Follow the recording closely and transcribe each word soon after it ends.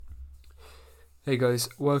Hey guys,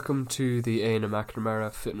 welcome to the Aina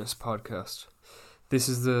McNamara Fitness Podcast. This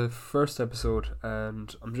is the first episode,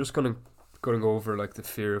 and I'm just gonna go over like the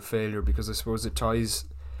fear of failure because I suppose it ties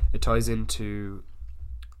into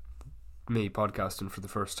me podcasting for the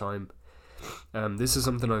first time. This is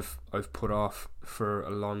something I've put off for a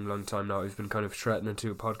long time now. I've been kind of threatening to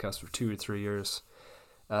a podcast for 2 or 3 years,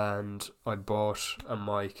 and I bought a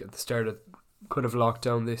mic at the start of kind of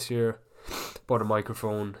lockdown this year. Bought a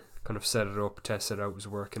microphone, kind of set it up, tested it out, was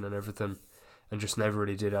working and everything, and just never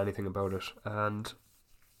really did anything about it. And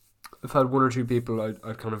I've had one or two people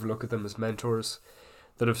I'd kind of look at them as mentors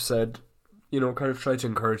that have said, kind of tried to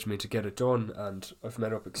encourage me to get it done, and I've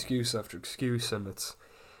met up excuse after excuse, and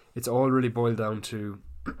it's all really boiled down to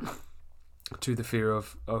the fear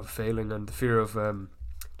of failing and the fear of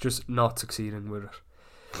just not succeeding with it.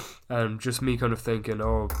 And just me kind of thinking,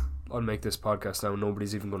 I'll make this podcast now,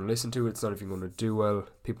 nobody's even going to listen to it, it's not even going to do well,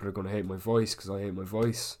 people are going to hate my voice because I hate my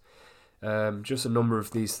voice. Just a number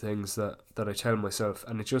of these things that I tell myself,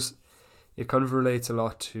 and it kind of relates a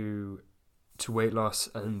lot to weight loss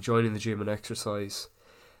and joining the gym and exercise,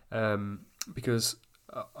 because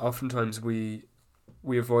oftentimes we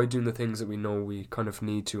avoid doing the things that we know we kind of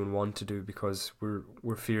need to and want to do because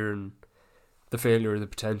we're fearing the failure or the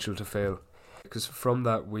potential to fail, because from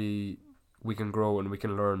that we can grow and we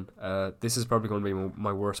can learn. This is probably going to be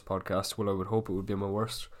my worst podcast. Well, I would hope it would be my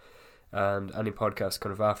worst. And any podcast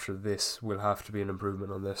kind of after this will have to be an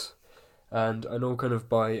improvement on this. And I know kind of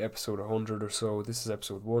by episode 100 or so, this is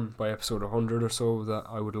episode 1, by episode 100 or so, that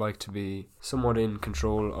I would like to be somewhat in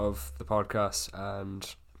control of the podcast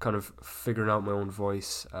and kind of figuring out my own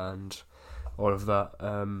voice and all of that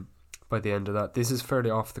by the end of that. This is fairly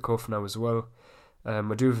off the cuff now as well. I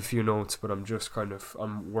do have a few notes, but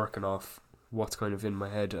I'm working off what's kind of in my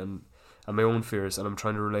head and my own fears, and I'm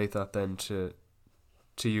trying to relate that then to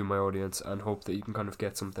you, my audience, and hope that you can kind of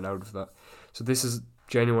get something out of that. So this is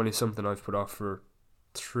genuinely something I've put off for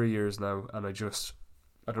 3 years now, and I don't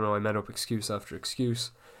know, I met up excuse after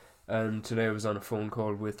excuse, and today I was on a phone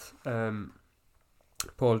call with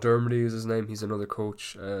Paul Dermody is his name. He's another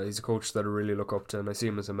coach. He's a coach that I really look up to, and I see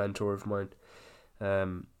him as a mentor of mine. I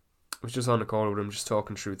was just on a call with him, just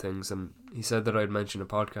talking through things, and he said that I'd mentioned a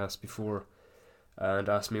podcast before, and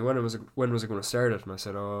asked me when was it going to start it, and I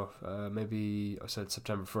said, maybe I said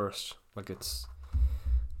September 1st.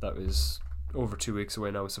 That was over 2 weeks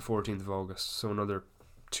away now. It's the 14th of August, so another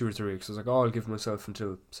 2 or 3 weeks. I was like, I'll give myself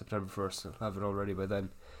until September 1st. I'll have it all ready by then.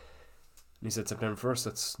 And he said September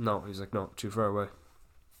 1st. He's like, no, too far away.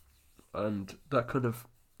 And that kind of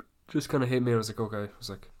hit me. I was like, okay. I was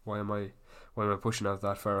like, why am I pushing out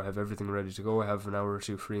that far? I have everything ready to go. I have an hour or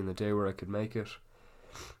two free in the day where I could make it.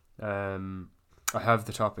 I have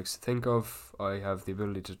the topics to think of. I have the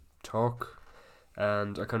ability to talk,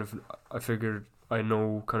 and I figured I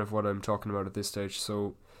know kind of what I'm talking about at this stage.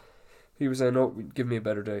 So he was saying, "No, give me a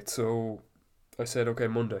better date." So I said, "Okay,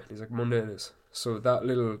 Monday." He's like, "Monday it is." So that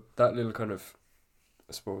little kind of,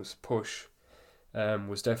 I suppose, push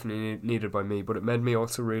was definitely needed by me, but it made me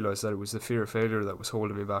also realise that it was the fear of failure that was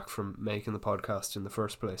holding me back from making the podcast in the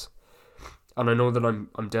first place. And I know that I'm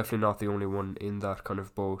definitely not the only one in that kind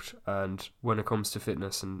of boat, and when it comes to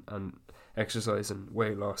fitness and exercise and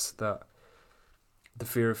weight loss, that the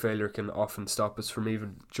fear of failure can often stop us from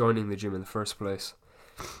even joining the gym in the first place.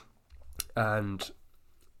 And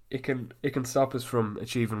it can stop us from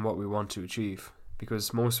achieving what we want to achieve,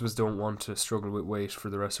 because most of us don't want to struggle with weight for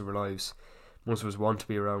the rest of our lives. Most of us want to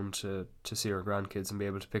be around to see our grandkids and be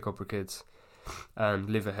able to pick up our kids and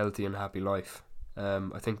live a healthy and happy life.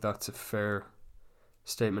 I think that's a fair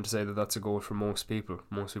statement to say that that's a goal for most people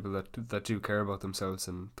that do care about themselves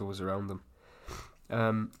and those around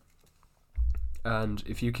them. And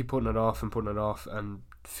if you keep putting it off and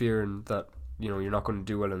fearing that you're not going to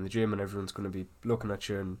do well in the gym and everyone's going to be looking at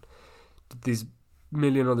you, and these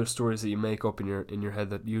million other stories that you make up in your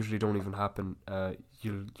head that usually don't even happen,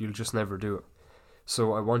 you'll just never do it.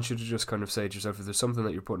 So I want you to just kind of say to yourself, if there's something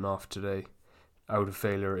that you're putting off today out of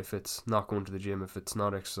failure, if it's not going to the gym, if it's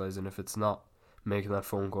not exercising, if it's not making that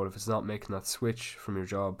phone call, if it's not making that switch from your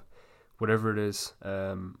job, whatever it is,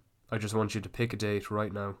 I just want you to pick a date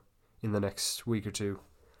right now in the next week or two,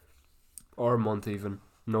 or a month even,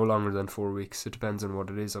 no longer than 4 weeks. It depends on what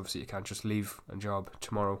it is. Obviously you can't just leave a job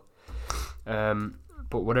tomorrow,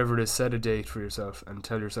 but whatever it is, set a date for yourself and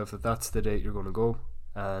tell yourself that that's the date you're going to go,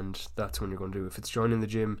 and that's when you're going to do it. If it's joining the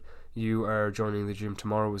gym, you are joining the gym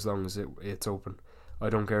tomorrow as long as it's open. I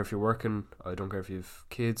don't care if you're working, I don't care if you have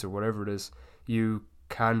kids or whatever it is, you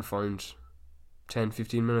can find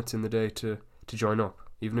 10-15 minutes in the day to join up.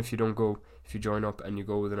 Even if you don't go, if you join up and you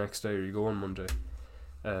go the next day or you go on Monday,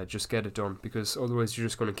 just get it done, because otherwise you're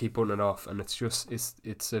just going to keep putting it off, and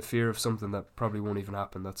it's a fear of something that probably won't even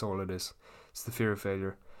happen. That's all it is. It's the fear of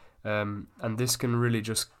failure, and this can really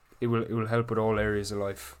just it will help with all areas of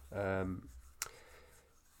life,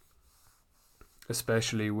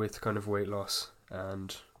 especially with kind of weight loss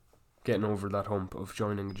and getting over that hump of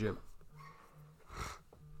joining a gym.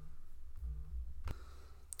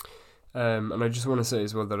 And I just want to say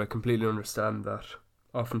as well that I completely understand that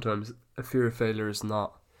oftentimes a fear of failure is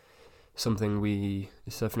not it's definitely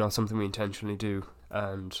not something we intentionally do,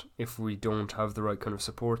 and if we don't have the right kind of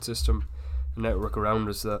support system, network around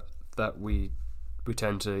us, that we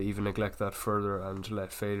tend to even neglect that further and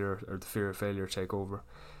let failure or the fear of failure take over.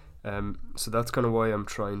 So that's kind of why I'm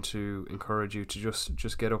trying to encourage you to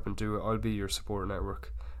just get up and do it. I'll be your support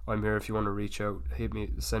network. I'm here if you want to reach out, hit me,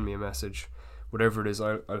 send me a message, whatever it is.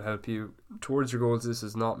 I'll help you towards your goals. This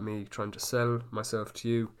is not me trying to sell myself to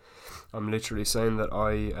you. I'm literally saying that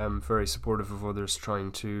I am very supportive of others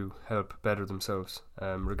trying to help better themselves,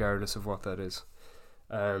 regardless of what that is.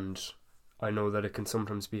 And I know that it can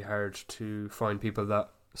sometimes be hard to find people that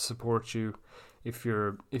support you if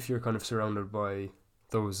you're kind of surrounded by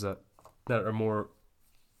those that are more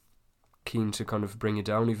keen to kind of bring you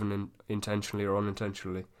down, even intentionally or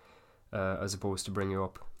unintentionally, as opposed to bring you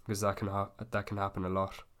up, because that can happen a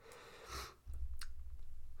lot.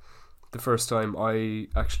 The first time I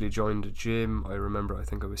actually joined a gym, I remember I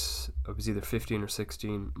think I was either 15 or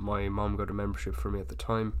 16. My mom got a membership for me at the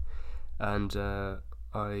time, and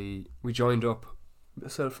we joined up.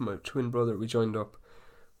 Myself and my twin brother, we joined up,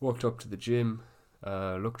 walked up to the gym,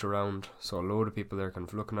 looked around, saw a load of people there kind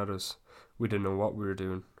of looking at us. We didn't know what we were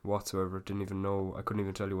doing whatsoever. Didn't even know. I couldn't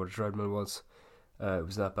even tell you what a treadmill was. It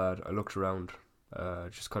was that bad. I looked around,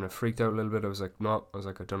 just kind of freaked out a little bit. I was like,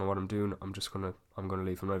 I don't know what I'm doing. I'm gonna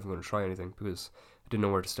leave. I'm not even gonna try anything, because I didn't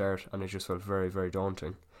know where to start, and it just felt very, very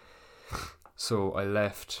daunting. So I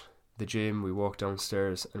left the gym. We walked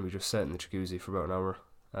downstairs and we just sat in the jacuzzi for about an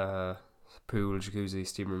hour. Pool, jacuzzi,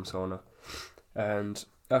 steam room, sauna, and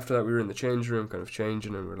after that we were in the change room kind of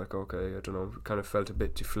changing, and we were like, okay, I don't know, kind of felt a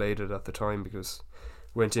bit deflated at the time, because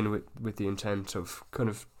went in with the intent of kind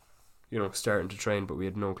of, starting to train, but we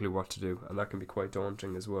had no clue what to do, and that can be quite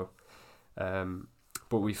daunting as well.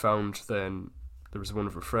 But we found then there was one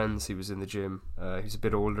of our friends. He was in the gym. He's a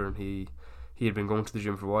bit older, and he had been going to the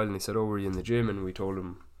gym for a while, and he said, oh, were you in the gym? And we told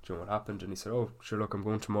him, what happened, and he said, oh, sure, look, I'm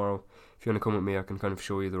going tomorrow. If you want to come with me, I can kind of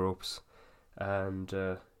show you the ropes. And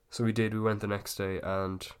so we did. We went the next day,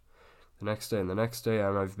 and the next day, and the next day,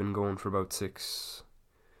 and I've been going for about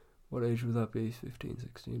what age would that be? 15,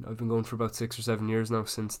 16? I've been going for about 6 or 7 years now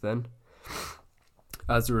since then,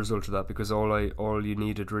 as a result of that, because all you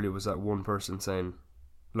needed really was that one person saying,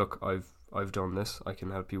 look, I've done this, I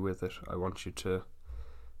can help you with it, I want you to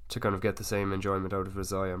kind of get the same enjoyment out of it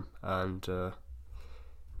as I am, and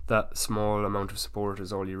that small amount of support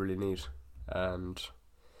is all you really need. And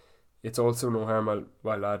it's also no harm,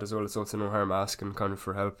 while add as well, it's also no harm asking kind of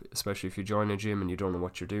for help, especially if you join a gym and you don't know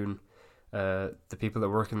what you're doing. The people that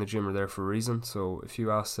work in the gym are there for a reason, so if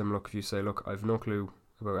you ask them, if you say, look, I've no clue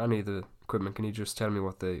about any of the equipment, can you just tell me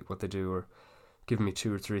what they do, or give me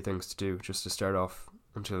 2 or 3 things to do just to start off,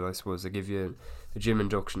 until I suppose they give you a gym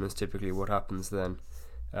induction is typically what happens then,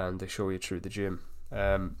 and they show you through the gym.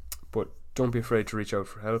 But don't be afraid to reach out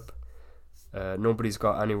for help. Nobody's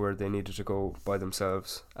got anywhere they needed to go by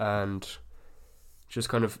themselves, and just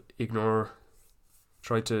kind of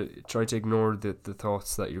try to ignore the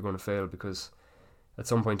thoughts that you're going to fail, because at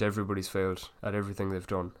some point everybody's failed at everything they've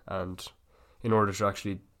done, and in order to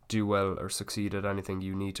actually do well or succeed at anything,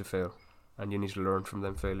 you need to fail, and you need to learn from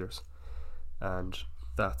them failures, and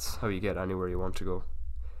that's how you get anywhere you want to go.